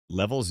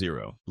Level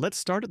 0. Let's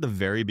start at the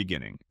very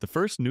beginning. The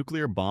first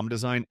nuclear bomb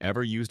design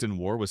ever used in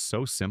war was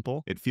so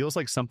simple, it feels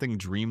like something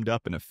dreamed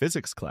up in a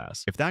physics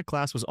class. If that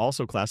class was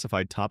also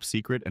classified top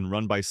secret and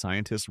run by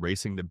scientists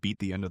racing to beat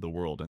the end of the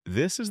world.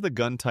 This is the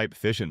gun-type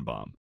fission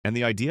bomb. And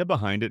the idea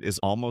behind it is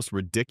almost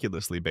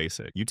ridiculously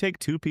basic. You take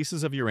two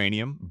pieces of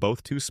uranium,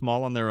 both too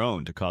small on their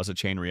own to cause a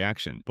chain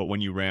reaction, but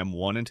when you ram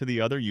one into the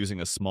other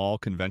using a small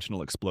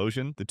conventional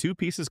explosion, the two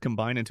pieces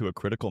combine into a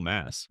critical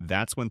mass.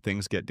 That's when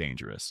things get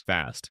dangerous.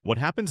 Fast. What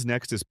happens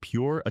next is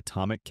pure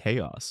atomic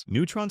chaos.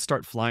 Neutrons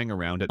start flying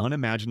around at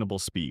unimaginable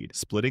speed,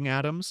 splitting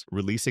atoms,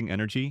 releasing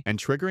energy, and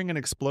triggering an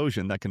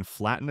explosion that can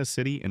flatten a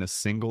city in a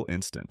single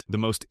instant. The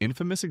most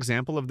infamous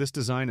example of this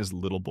design is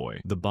Little Boy.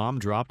 The bomb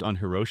dropped on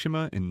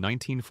Hiroshima in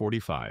 1945.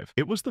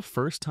 It was the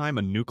first time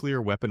a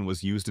nuclear weapon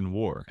was used in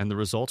war, and the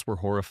results were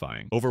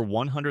horrifying. Over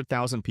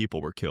 100,000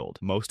 people were killed,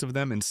 most of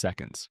them in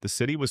seconds. The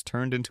city was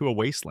turned into a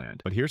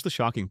wasteland. But here's the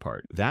shocking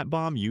part. That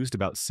bomb used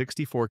about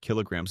 64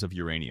 kilograms of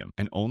uranium,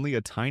 and only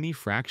a tiny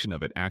fraction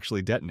of it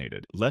actually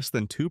detonated. Less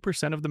than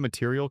 2% of the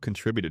material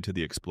contributed to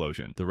the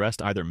explosion. The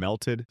rest either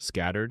melted,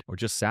 scattered, or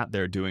just sat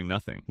there doing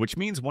nothing, which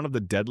means one of the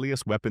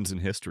deadliest weapons in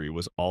history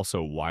was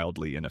also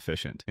wildly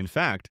inefficient. In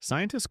fact,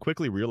 scientists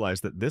quickly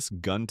realized that this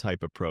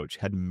gun-type approach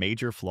had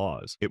major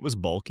flaws. It was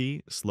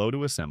bulky, slow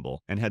to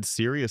assemble, and had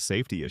serious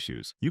safety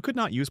issues. You could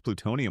not use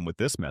plutonium with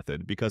this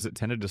method because it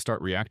tended to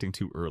start reacting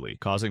too early,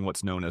 causing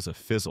what's known as a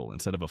fizzle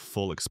instead of a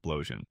full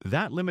explosion.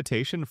 That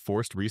limitation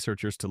forced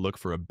researchers to look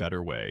for a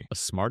better way, a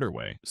smarter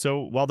way. So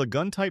while the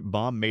gun-type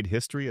bomb made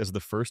history as the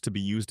first to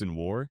be used in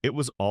war, it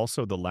was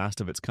also the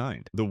last of its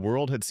kind. The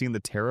world had seen the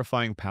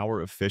terrifying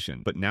power of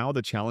fission, but now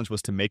the challenge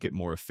was to make it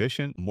more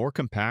efficient, more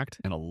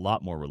compact, and a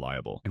lot more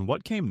reliable. And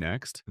what came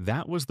next?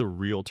 That was the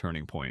real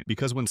turning point.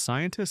 Because when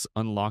scientists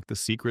unlocked the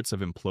secrets of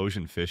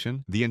implosion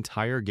fission, the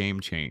entire game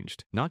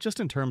changed. Not just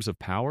in terms of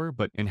power,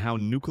 but in how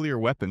nuclear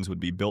weapons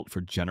would be built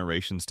for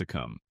generations to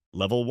come.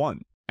 Level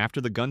 1. After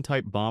the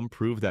gun-type bomb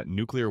proved that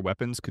nuclear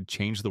weapons could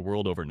change the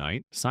world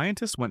overnight,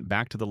 scientists went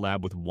back to the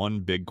lab with one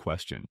big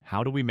question.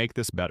 How do we make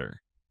this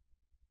better?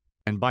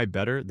 And by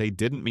better, they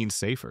didn't mean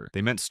safer.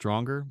 They meant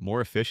stronger,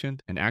 more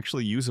efficient, and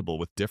actually usable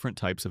with different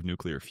types of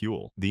nuclear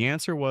fuel. The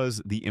answer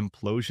was the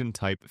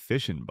implosion-type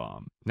fission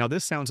bomb. Now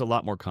this sounds a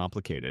lot more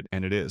complicated,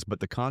 and it is,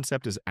 but the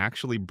concept is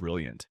actually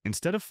brilliant.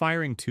 Instead of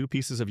firing two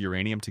pieces of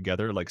uranium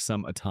together like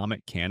some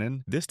atomic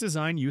cannon, this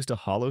design used a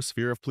hollow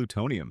sphere of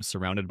plutonium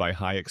surrounded by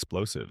high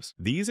explosives.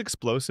 These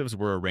explosives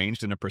were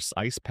arranged in a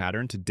precise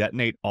pattern to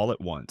detonate all at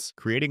once,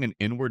 creating an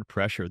inward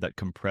pressure that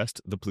compressed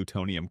the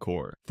plutonium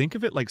core. Think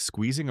of it like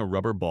squeezing a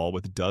rubber ball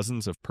with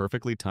dozens of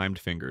perfectly timed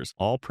fingers,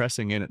 all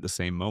pressing in at the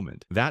same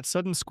moment. That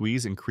sudden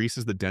squeeze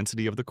increases the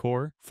density of the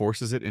core,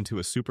 forces it into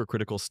a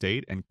supercritical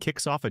state, and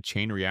kicks off a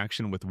chain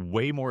reaction with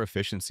way more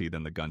efficiency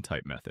than the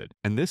gun-type method.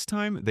 And this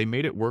time, they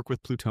made it work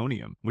with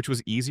plutonium, which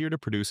was easier to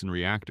produce in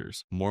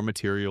reactors. More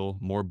material,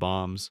 more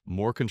bombs,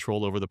 more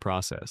control over the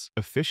process.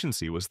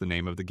 Efficiency was the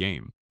name of the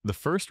game. The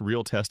first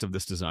real test of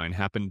this design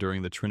happened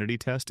during the Trinity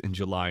test in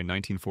July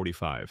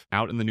 1945.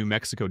 Out in the New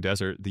Mexico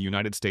desert, the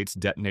United States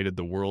detonated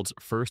the world's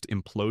first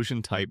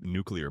implosion-type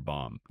nuclear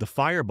bomb. The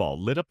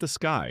fireball lit up the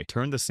sky,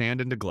 turned the sand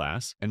into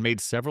glass, and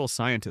made several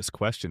scientists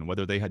question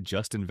whether they had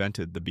just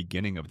invented the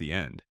beginning of the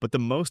end. But the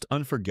most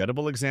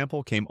unforgettable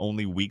example came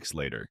only weeks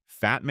later.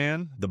 Fat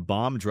Man, the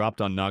bomb dropped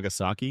on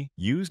Nagasaki,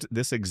 used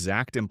this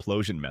exact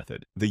implosion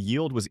method. The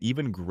yield was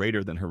even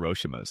greater than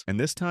Hiroshima's, and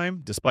this time,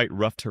 despite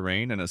rough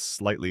terrain and a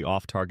slightly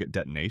off-target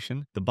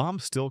detonation, the bomb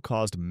still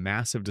caused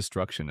massive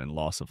destruction and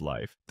loss of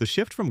life. The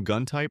shift from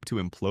gun-type to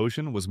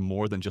implosion was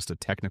more than just a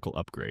technical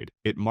upgrade.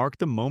 It marked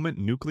the moment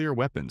nuclear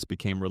weapons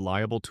became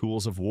reliable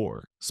tools of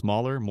war,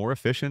 smaller, more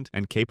efficient,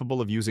 and capable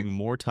of using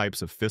more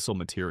types of fissile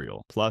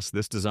material. Plus,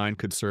 this design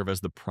could serve as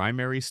the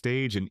primary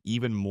stage in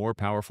even more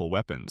powerful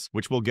weapons,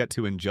 which we'll get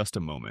to in just a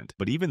moment.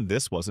 But even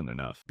this wasn't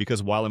enough,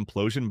 because while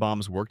implosion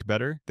bombs worked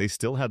better, they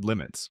still had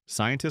limits.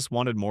 Scientists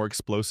wanted more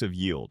explosive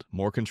yield,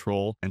 more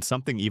control, and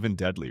something even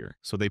deadlier.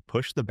 So they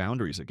pushed the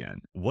boundaries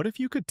again. What if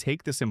you could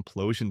take this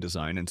implosion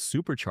design and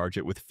supercharge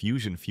it with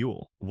fusion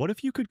fuel? What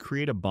if you could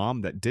create a bomb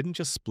that didn't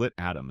just split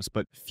atoms,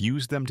 but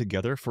fused them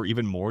together for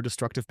even more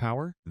destructive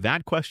power?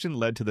 That question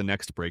led to the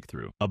next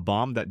breakthrough, a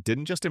bomb that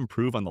didn't just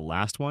improve on the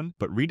last one,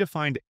 but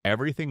redefined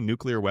everything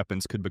nuclear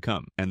weapons could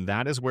become. And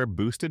that is where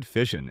boosted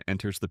fission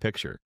enters the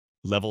picture.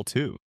 Level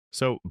 2.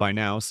 So, by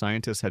now,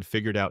 scientists had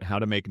figured out how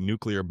to make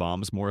nuclear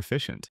bombs more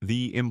efficient.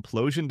 The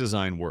implosion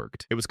design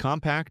worked. It was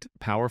compact,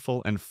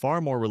 powerful, and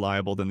far more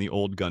reliable than the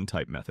old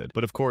gun-type method.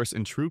 But of course,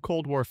 in true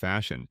Cold War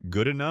fashion,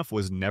 good enough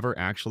was never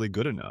actually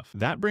good enough.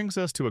 That brings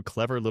us to a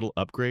clever little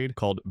upgrade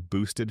called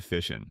boosted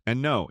fission.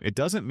 And no, it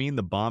doesn't mean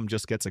the bomb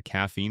just gets a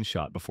caffeine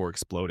shot before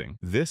exploding.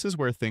 This is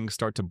where things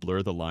start to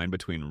blur the line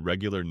between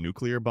regular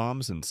nuclear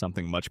bombs and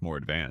something much more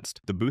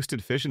advanced. The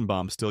boosted fission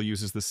bomb still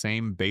uses the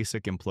same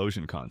basic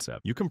implosion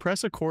concept. You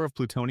compress a core store of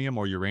plutonium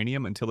or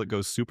uranium until it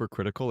goes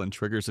supercritical and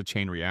triggers a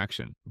chain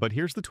reaction. But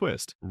here's the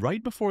twist.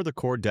 Right before the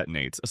core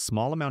detonates, a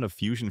small amount of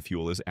fusion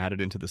fuel is added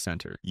into the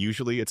center.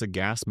 Usually it's a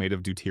gas made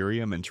of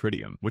deuterium and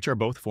tritium, which are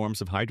both forms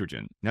of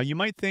hydrogen. Now you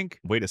might think,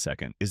 wait a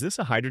second, is this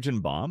a hydrogen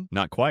bomb?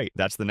 Not quite,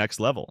 that's the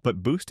next level.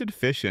 But boosted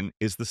fission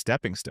is the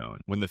stepping stone.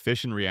 When the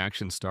fission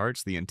reaction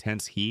starts, the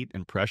intense heat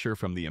and pressure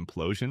from the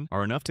implosion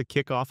are enough to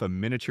kick off a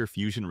miniature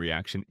fusion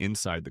reaction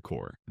inside the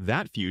core.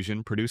 That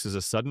fusion produces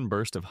a sudden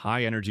burst of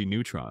high-energy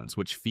neutrons,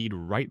 which feed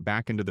right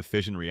back into the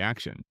fission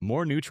reaction.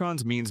 More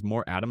neutrons means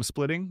more atom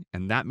splitting,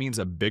 and that means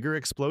a bigger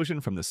explosion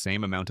from the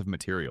same amount of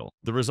material.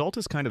 The result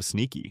is kind of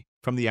sneaky.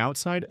 From the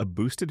outside, a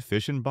boosted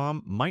fission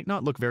bomb might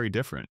not look very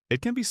different.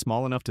 It can be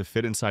small enough to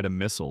fit inside a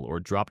missile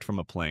or dropped from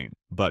a plane.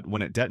 But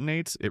when it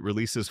detonates, it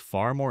releases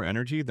far more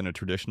energy than a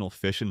traditional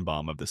fission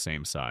bomb of the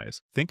same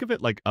size. Think of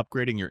it like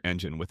upgrading your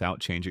engine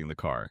without changing the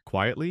car.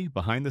 Quietly,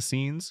 behind the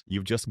scenes,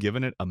 you've just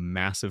given it a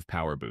massive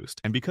power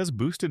boost. And because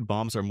boosted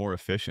bombs are more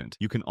efficient,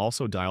 you can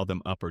also dial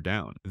them up or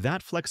down.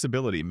 That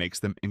flexibility makes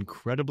them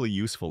incredibly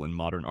useful in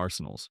modern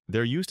arsenals.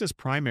 They're used as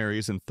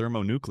primaries in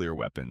thermonuclear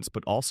weapons,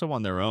 but also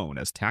on their own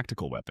as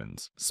tactical weapons.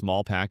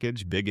 Small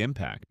package, big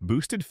impact.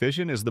 Boosted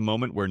fission is the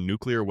moment where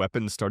nuclear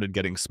weapons started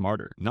getting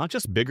smarter. Not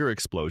just bigger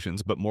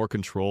explosions, but more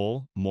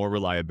control, more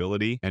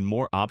reliability, and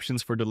more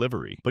options for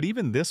delivery. But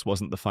even this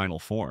wasn't the final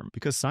form,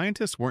 because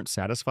scientists weren't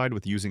satisfied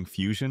with using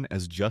fusion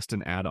as just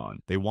an add-on.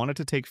 They wanted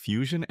to take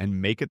fusion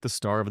and make it the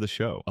star of the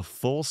show. A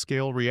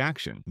full-scale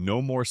reaction,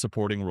 no more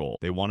supporting role.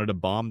 They wanted a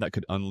bomb that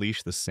could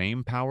unleash the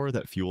same power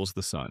that fuels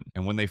the sun.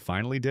 And when they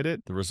finally did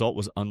it, the result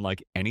was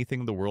unlike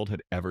anything the world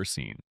had ever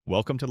seen.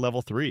 Welcome to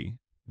Level 3.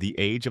 The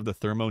age of the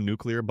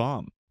thermonuclear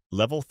bomb.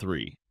 Level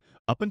 3.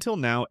 Up until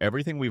now,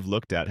 everything we've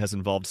looked at has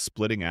involved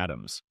splitting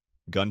atoms.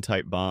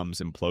 Gun-type bombs,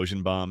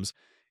 implosion bombs,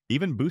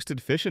 even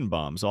boosted fission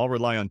bombs all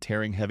rely on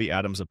tearing heavy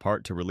atoms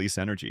apart to release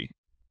energy.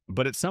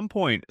 But at some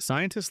point,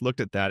 scientists looked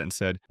at that and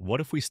said,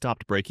 what if we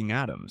stopped breaking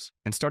atoms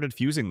and started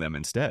fusing them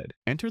instead?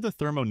 Enter the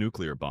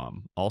thermonuclear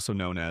bomb, also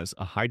known as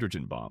a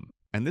hydrogen bomb.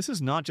 And this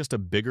is not just a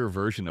bigger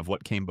version of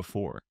what came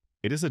before.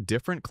 It is a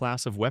different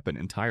class of weapon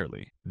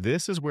entirely.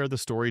 This is where the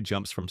story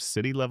jumps from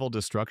city-level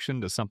destruction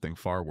to something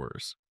far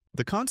worse.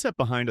 The concept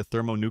behind a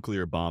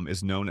thermonuclear bomb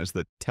is known as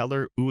the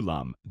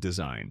Teller-Ulam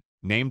design,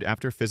 named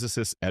after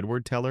physicists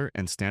Edward Teller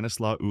and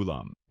Stanislaw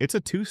Ulam. It's a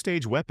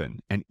two-stage weapon,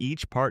 and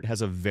each part has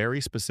a very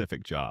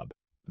specific job.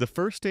 The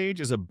first stage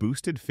is a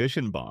boosted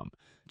fission bomb,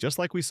 just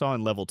like we saw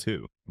in Level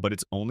 2, but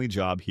its only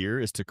job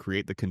here is to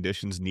create the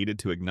conditions needed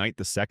to ignite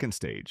the second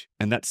stage.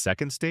 And that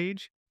second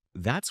stage?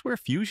 That's where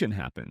fusion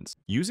happens.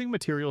 Using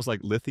materials like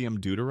lithium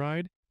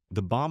deuteride,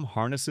 the bomb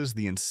harnesses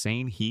the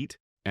insane heat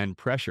and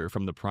pressure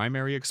from the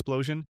primary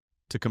explosion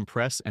to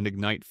compress and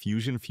ignite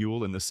fusion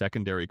fuel in the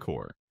secondary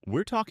core.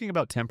 We're talking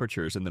about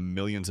temperatures in the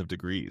millions of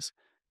degrees,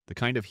 the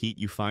kind of heat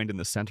you find in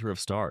the center of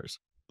stars.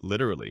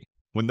 Literally.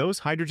 When those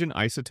hydrogen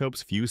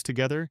isotopes fuse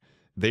together,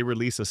 they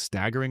release a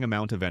staggering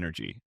amount of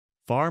energy,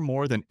 far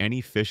more than any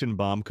fission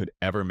bomb could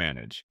ever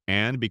manage.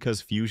 And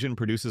because fusion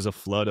produces a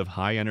flood of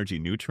high-energy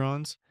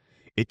neutrons,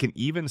 it can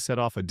even set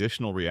off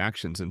additional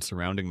reactions in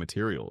surrounding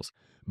materials,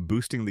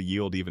 boosting the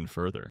yield even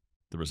further.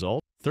 The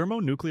result?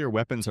 Thermonuclear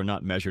weapons are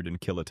not measured in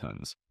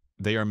kilotons.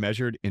 They are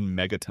measured in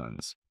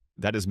megatons.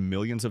 That is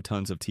millions of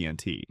tons of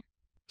TNT.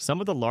 Some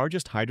of the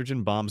largest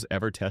hydrogen bombs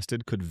ever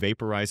tested could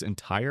vaporize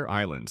entire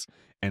islands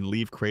and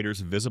leave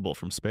craters visible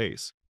from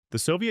space. The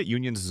Soviet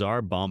Union's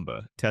Tsar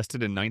Bomba,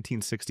 tested in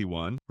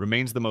 1961,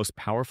 remains the most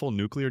powerful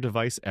nuclear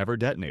device ever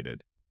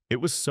detonated. It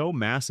was so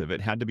massive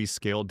it had to be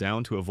scaled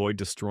down to avoid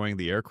destroying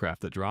the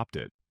aircraft that dropped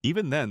it.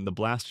 Even then, the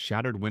blast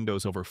shattered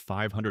windows over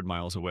 500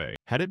 miles away.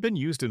 Had it been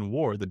used in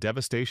war, the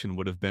devastation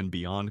would have been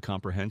beyond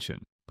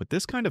comprehension. But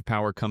this kind of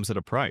power comes at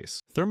a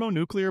price.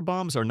 Thermonuclear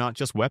bombs are not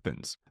just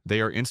weapons.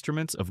 They are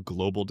instruments of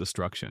global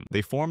destruction.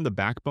 They form the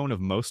backbone of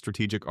most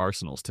strategic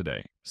arsenals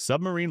today.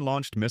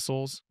 Submarine-launched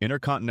missiles,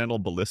 intercontinental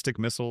ballistic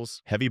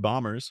missiles, heavy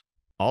bombers,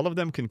 all of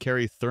them can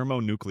carry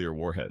thermonuclear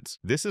warheads.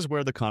 This is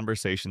where the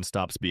conversation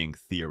stops being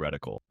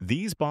theoretical.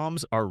 These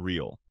bombs are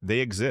real. They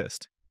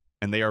exist.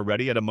 And they are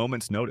ready at a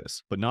moment's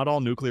notice. But not all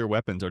nuclear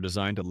weapons are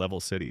designed to level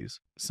cities.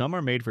 Some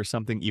are made for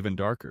something even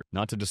darker,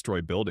 not to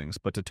destroy buildings,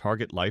 but to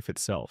target life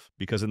itself.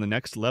 Because in the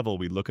next level,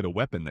 we look at a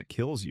weapon that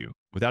kills you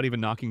without even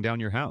knocking down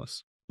your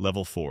house.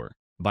 Level 4.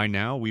 By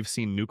now, we've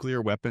seen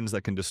nuclear weapons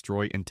that can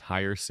destroy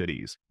entire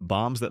cities.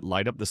 Bombs that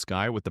light up the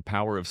sky with the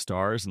power of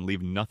stars and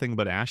leave nothing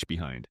but ash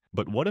behind.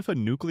 But what if a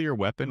nuclear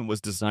weapon was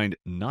designed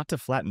not to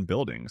flatten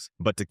buildings,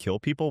 but to kill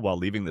people while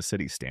leaving the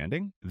city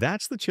standing?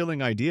 That's the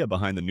chilling idea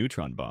behind the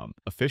neutron bomb.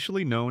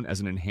 Officially known as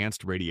an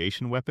enhanced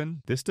radiation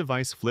weapon, this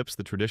device flips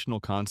the traditional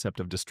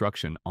concept of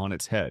destruction on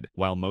its head.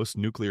 While most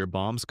nuclear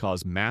bombs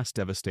cause mass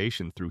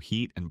devastation through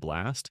heat and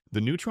blast, the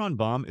neutron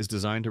bomb is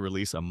designed to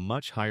release a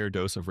much higher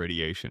dose of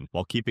radiation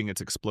while keeping its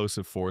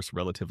explosive force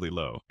relatively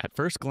low. At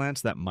first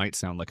glance, that might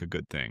sound like a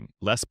good thing.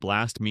 Less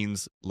blast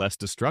means less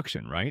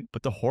destruction, right?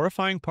 But the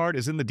horrifying part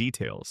is in the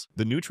details.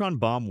 The neutron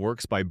bomb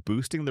works by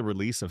boosting the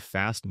release of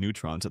fast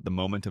neutrons at the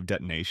moment of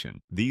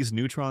detonation. These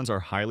neutrons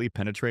are highly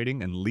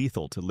penetrating and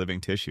lethal to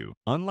living tissue.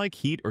 Unlike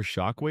heat or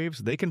shock waves,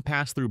 they can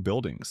pass through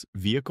buildings,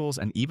 vehicles,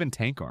 and even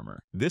tank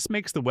armor. This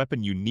makes the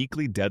weapon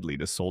uniquely deadly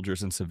to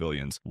soldiers and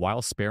civilians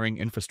while sparing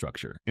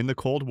infrastructure. In the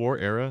Cold War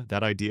era,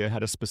 that idea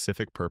had a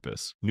specific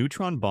purpose.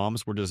 Neutron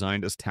bombs were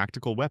designed as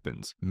tactical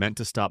weapons, meant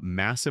to stop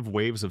massive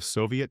waves of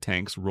Soviet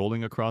tanks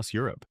rolling across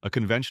Europe. A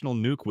conventional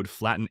nuke would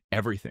flatten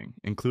everything,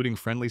 including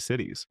friendly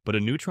cities, but a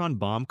neutron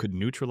bomb could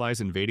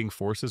neutralize invading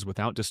forces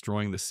without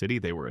destroying the city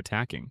they were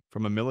attacking.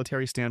 From a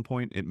military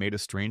standpoint, it made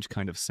a strange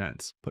kind of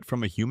sense, but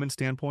from a human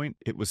standpoint,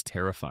 it was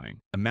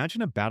terrifying.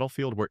 Imagine a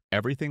battlefield where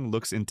everything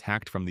looks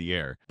intact from the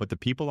air, but the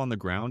people on the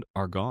ground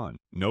are gone.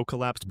 No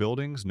collapsed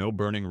buildings, no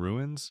burning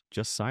ruins,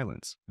 just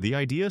silence. The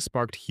idea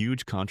sparked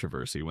huge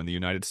controversy when the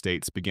United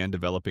States began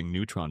developing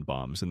neutron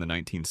bombs in the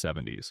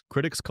 1970s.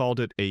 Critics called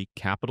it a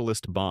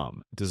capitalist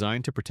bomb,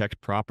 designed to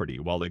protect property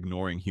while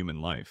ignoring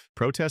human life.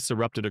 Protests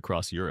erupted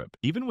across Europe.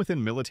 Even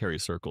within military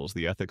circles,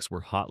 the ethics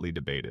were hotly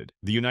debated.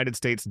 The United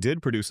States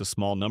did produce a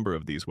small number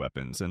of these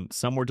weapons, and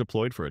some were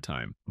deployed for a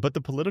time. But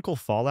the political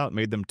fallout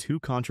made them too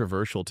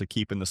controversial to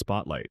keep in the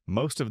spotlight.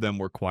 Most of them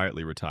were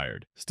quietly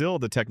retired. Still,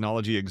 the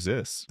technology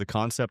exists, the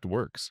concept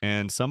works,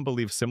 and some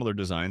believe similar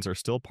designs are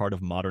still part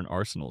of modern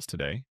arsenals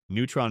today.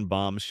 Neutron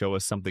bombs show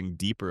us something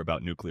deeper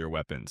about nuclear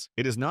weapons.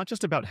 It is not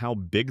just about how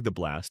big the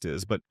blast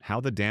is, but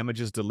how the damage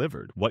is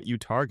delivered, what you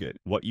target,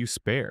 what you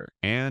spare,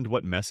 and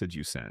what message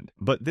you send.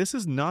 But this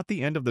is not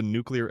the end of the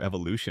nuclear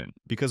evolution,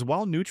 because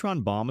while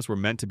neutron bombs were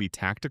meant to be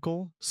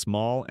tactical,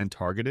 small, and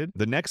targeted,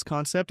 the next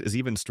concept is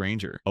even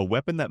stranger, a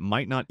weapon that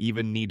might not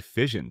even need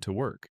fission to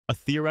work. A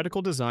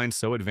theoretical design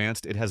so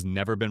advanced it has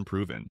never been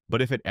proven.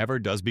 But if it ever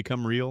does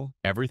become real,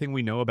 everything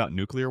we know about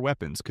nuclear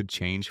weapons could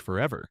change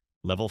forever.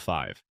 Level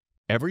 5.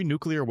 Every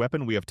nuclear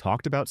weapon we have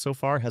talked about so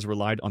far has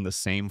relied on the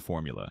same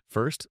formula.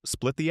 First,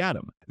 split the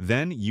atom.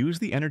 Then, use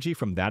the energy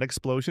from that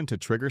explosion to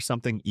trigger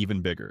something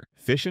even bigger.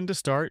 Fission to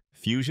start,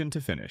 fusion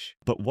to finish.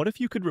 But what if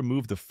you could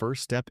remove the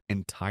first step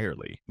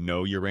entirely?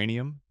 No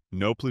uranium?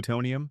 No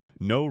plutonium?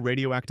 No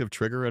radioactive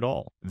trigger at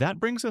all. That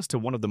brings us to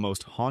one of the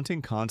most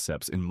haunting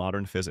concepts in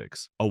modern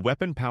physics, a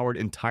weapon powered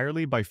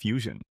entirely by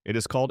fusion. It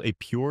is called a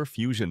pure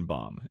fusion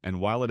bomb,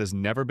 and while it has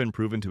never been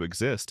proven to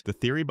exist, the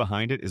theory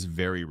behind it is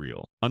very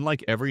real.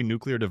 Unlike every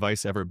nuclear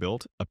device ever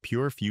built, a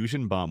pure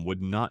fusion bomb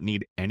would not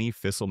need any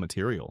fissile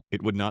material.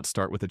 It would not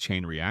start with a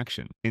chain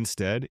reaction.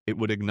 Instead, it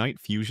would ignite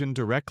fusion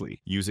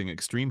directly, using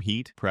extreme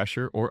heat,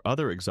 pressure, or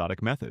other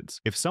exotic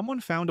methods. If someone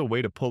found a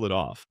way to pull it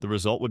off, the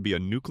result would be a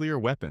nuclear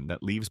weapon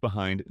that leaves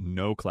behind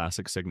no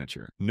classic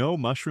signature, no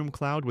mushroom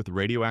cloud with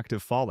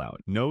radioactive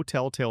fallout, no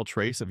telltale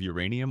trace of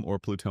uranium or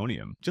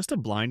plutonium, just a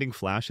blinding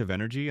flash of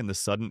energy and the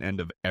sudden end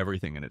of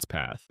everything in its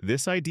path.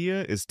 This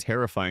idea is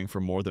terrifying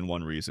for more than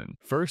one reason.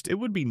 First, it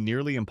would be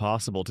nearly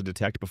impossible to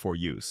detect before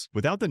use.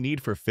 Without the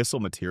need for fissile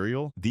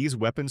material, these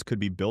weapons could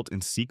be built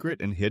in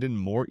secret and hidden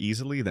more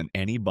easily than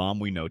any bomb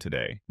we know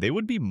today. They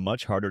would be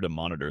much harder to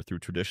monitor through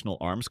traditional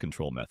arms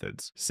control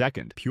methods.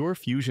 Second, pure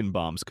fusion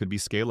bombs could be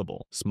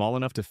scalable, small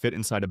enough to fit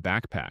inside a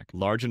backpack,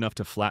 large enough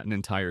to flatten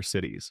entire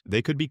cities.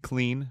 They could be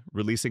clean,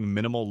 releasing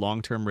minimal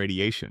long-term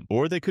radiation,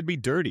 or they could be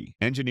dirty,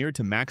 engineered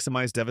to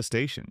maximize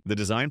devastation. The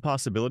design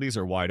possibilities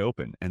are wide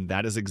open, and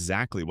that is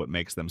exactly what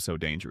makes them so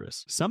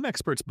dangerous. Some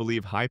experts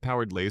believe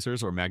high-powered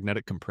lasers or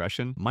magnetic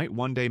compression might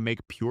one day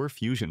make pure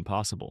fusion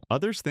possible.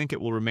 Others think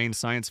it will remain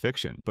science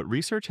fiction, but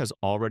research has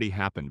already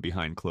happened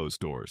behind closed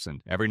doors,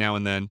 and every now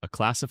and then, a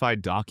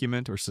classified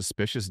document or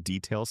suspicious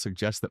detail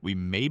suggests that we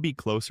may be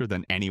closer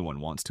than anyone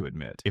wants to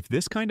admit. If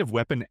this kind of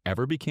weapon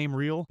ever became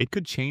real, it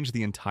could change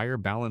the entire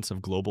balance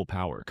of global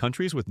power.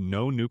 Countries with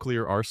no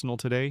nuclear arsenal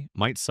today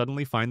might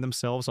suddenly find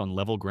themselves on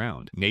level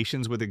ground.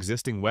 Nations with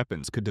existing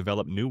weapons could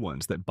develop new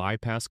ones that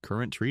bypass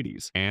current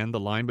treaties, and the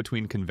line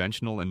between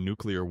conventional and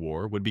nuclear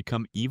war would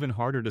become even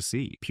harder to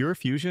see. Pure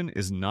fusion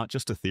is not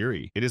just a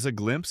theory. It is a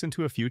glimpse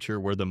into a future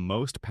where the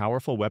most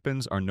powerful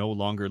weapons are no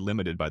longer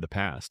limited by the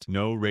past.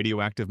 No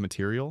radioactive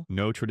material,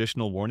 no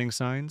traditional warning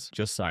signs,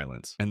 just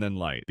silence, and then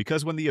light.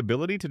 Because when the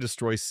ability to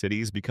destroy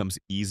cities becomes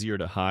easier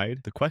to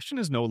hide, the question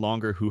is no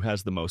longer who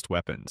has the most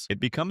weapons. It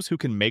becomes who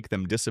can make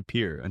them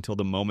disappear until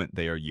the moment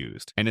they are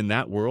used. And in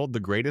that world, the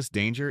greatest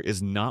danger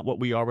is not what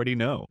we already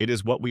know. It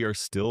is what we are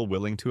still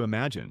willing to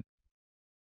imagine.